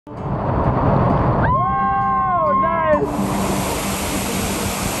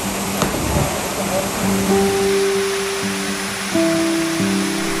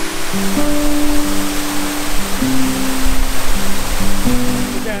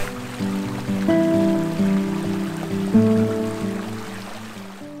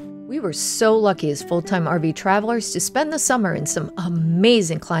We were so lucky as full-time RV travelers to spend the summer in some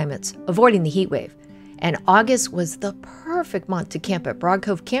amazing climates, avoiding the heat wave. And August was the perfect month to camp at Broad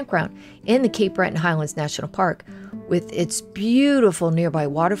Cove Campground in the Cape Breton Highlands National Park, with its beautiful nearby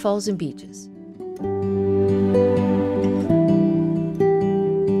waterfalls and beaches.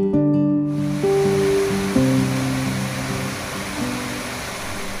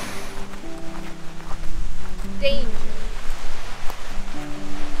 Danger.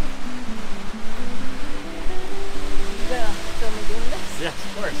 Yes,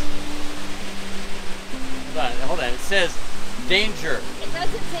 of course. Hold on. It says danger. It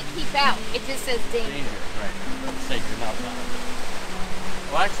doesn't say keep out. It just says danger. Danger, right. It doesn't say you're not allowed.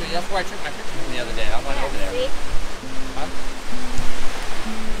 Well, actually, that's where I took my picture from the other day. I went over there. See? Huh?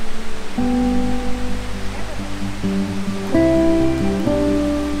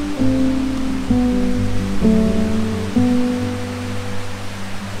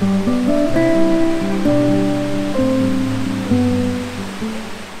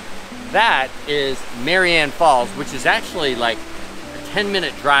 That is Marianne Falls, which is actually like a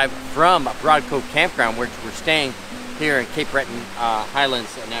 10-minute drive from Broad Cove Campground, where we're staying here in Cape Breton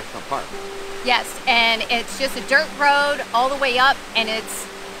Highlands National Park. Yes, and it's just a dirt road all the way up, and it's,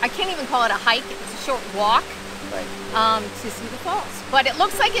 I can't even call it a hike, it's a short walk to see the falls. But it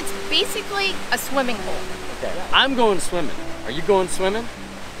looks like it's basically a swimming hole. Okay, I'm going swimming. Are you going swimming?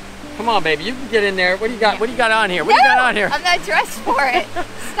 Come on, baby, you can get in there. What do you got? What do you got on here? What do you got on here? I'm not dressed for it.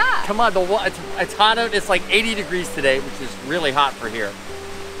 Stop. Come on, it's hot out. It's like 80 degrees today, which is really hot for here.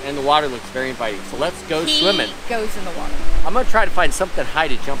 And the water looks very inviting. So let's go swimming. He goes in the water. I'm gonna try to find something high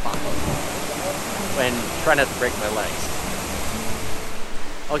to jump off of and try not to break my legs.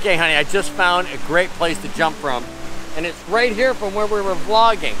 Okay, honey, I just found a great place to jump from, and it's right here from where we were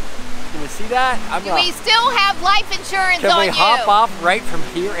vlogging. Can you see that? Do we still have life insurance on you? Can we hop off right from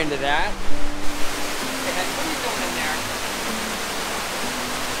here into that? Hey, what are you doing in there?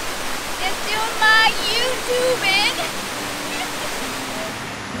 Just doing my YouTubing.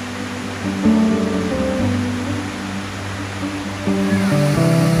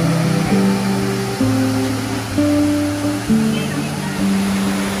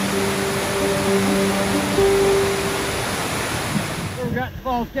 We're at the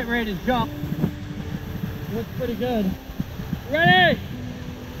falls, getting ready to jump. Looks pretty good. Ready?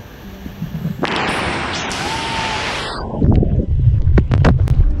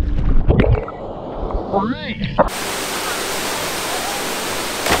 All right.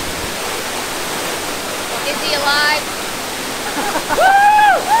 Is he alive?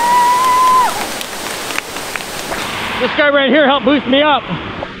 This guy right here helped boost me up.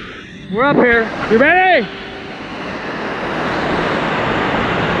 We're up here. You ready?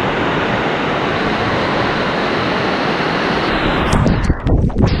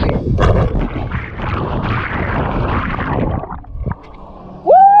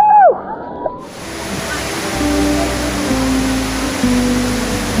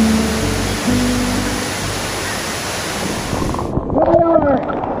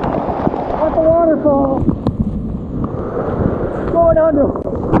 At the waterfall, going under.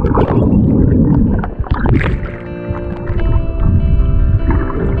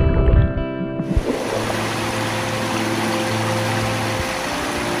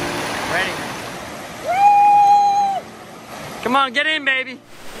 Ready? Come on, get in, baby.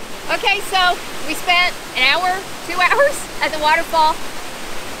 Okay, so we spent an hour, 2 hours at the waterfall.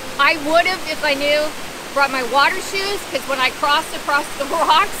 I would have, if I knew, brought my water shoes, because when I crossed across the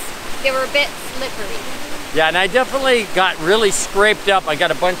rocks, they were a bit slippery. Yeah, and I definitely got really scraped up. I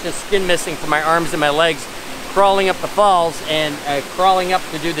got a bunch of skin missing from my arms and my legs crawling up the falls and crawling up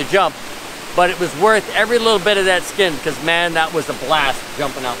to do the jump. But it was worth every little bit of that skin, because man, that was a blast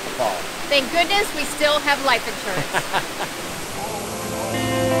jumping out the fall. Thank goodness we still have life insurance.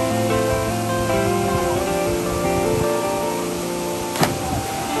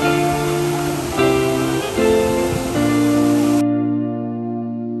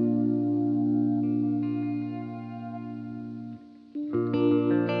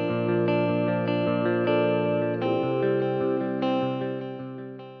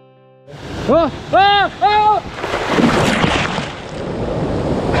 Oh, oh, oh!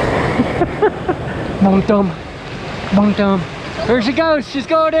 Bong dum, bong dum. There she goes. She's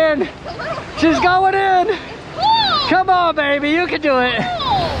going in. She's going in. Come on, baby. You can do it.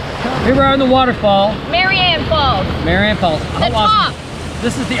 Here we are in the waterfall. Marianne Falls. Marianne Falls. The top.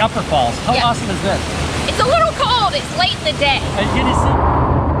 This is the upper falls. How awesome is this? It's a little cold. It's late in the day. And can you see?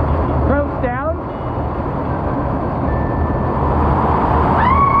 Rope down.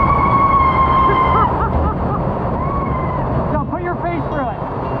 Go, put your face through it.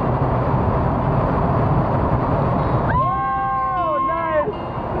 Oh, nice.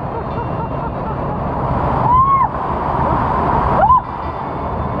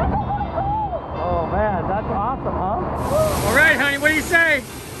 Oh man, that's awesome, huh? All right, honey, what do you say?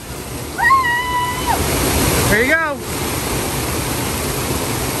 Here you go.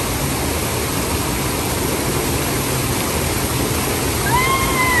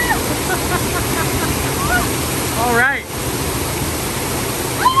 All right.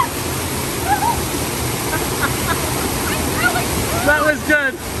 That was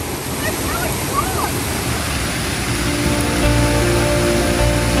good.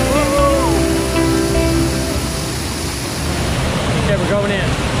 Okay, we're going in.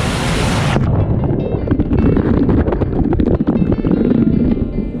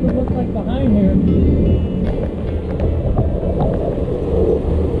 What looks like behind here.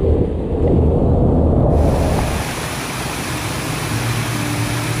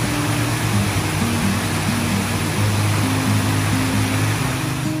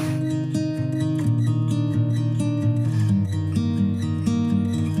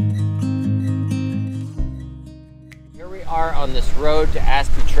 Are on this road to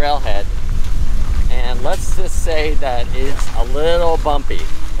Aspie Trailhead, and let's just say that it's a little bumpy.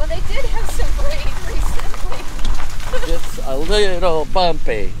 Well, they did have some rain recently. Just a little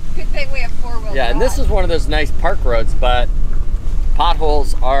bumpy. Good thing we have four-wheel Yeah, and this is one of those nice park roads, but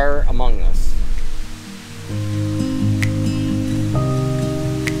potholes are among us.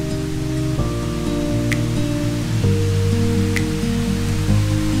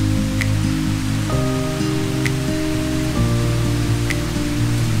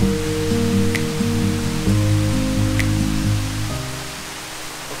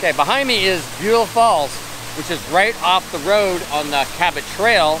 Okay, behind me is Buell Falls, which is right off the road on the Cabot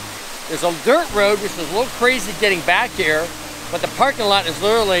Trail. There's a dirt road, which is a little crazy getting back here, but the parking lot is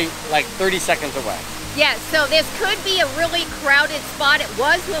literally like 30 seconds away. Yeah, so this could be a really crowded spot. It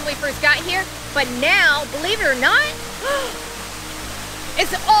was when we first got here, but now, believe it or not,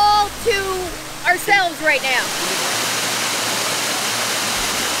 it's all to ourselves right now.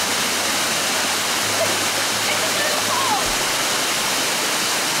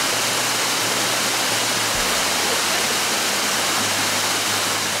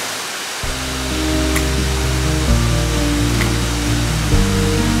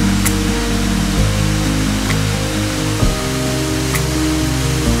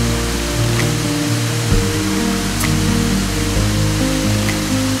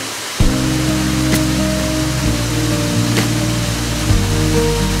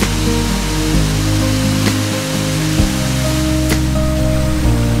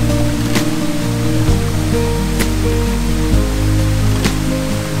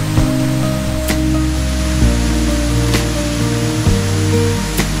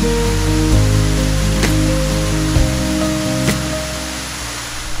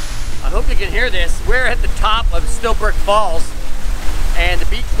 Hear this. We're at the top of Stillbrook Falls and the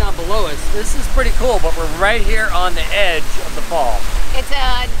beach down below us. This is pretty cool, but we're right here on the edge of the fall. It's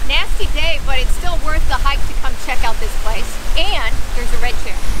a nasty day, but it's still worth the hike to come check out this place. And there's a red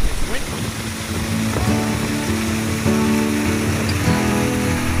chair.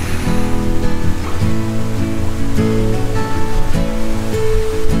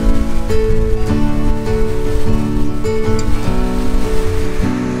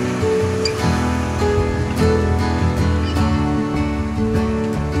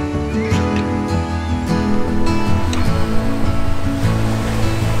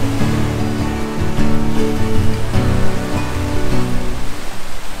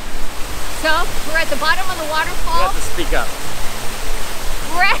 We're at the bottom of the waterfall. You have to speak up.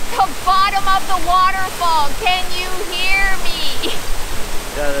 We're at the bottom of the waterfall. Can you hear me?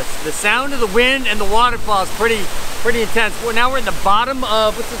 Yeah, the sound of the wind and the waterfall is pretty intense. Well, now we're in the bottom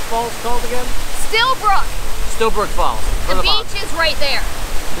of, what's this falls called again? Stillbrook. Stillbrook Falls. The beach is right there.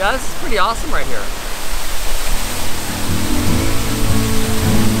 Yeah, this is pretty awesome right here.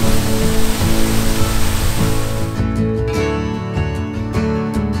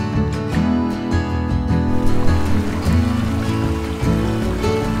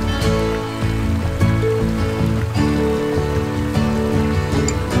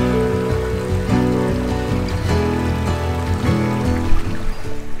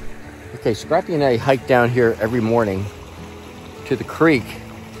 Okay, Scrappy and I hike down here every morning to the creek.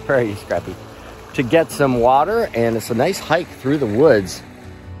 Where are you, Scrappy? To get some water, and it's a nice hike through the woods.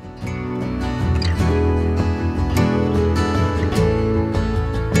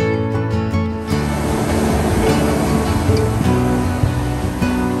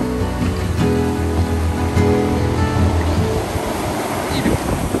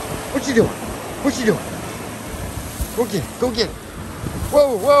 you doing? What you doing? Go get it. Go get it.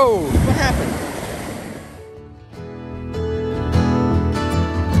 Whoa, whoa. What happened?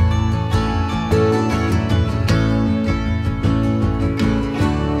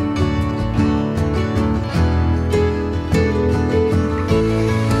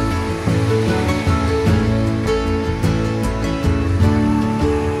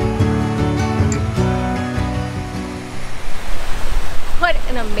 What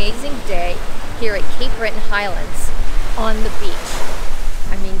an amazing day here at Cape Breton Highlands on the beach.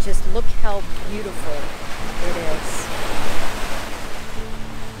 I mean, just look how beautiful it is.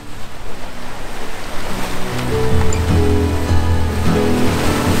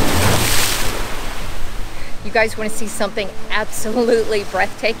 You guys want to see something absolutely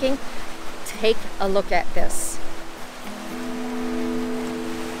breathtaking? Take a look at this.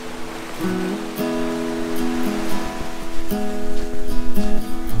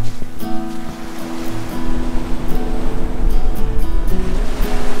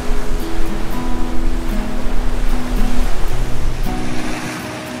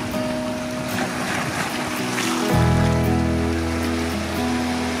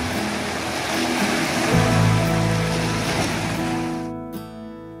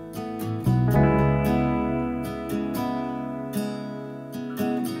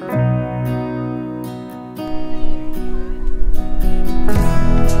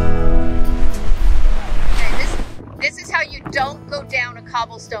 Don't go down a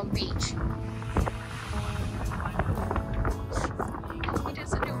cobblestone beach. He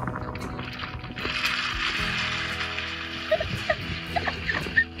doesn't know what we're doing.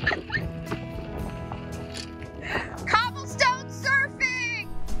 Cobblestone surfing!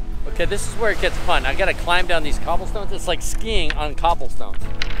 Okay, this is where it gets fun. I gotta climb down these cobblestones. It's like skiing on cobblestones.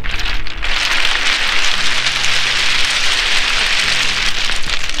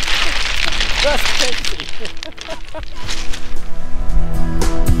 That's crazy.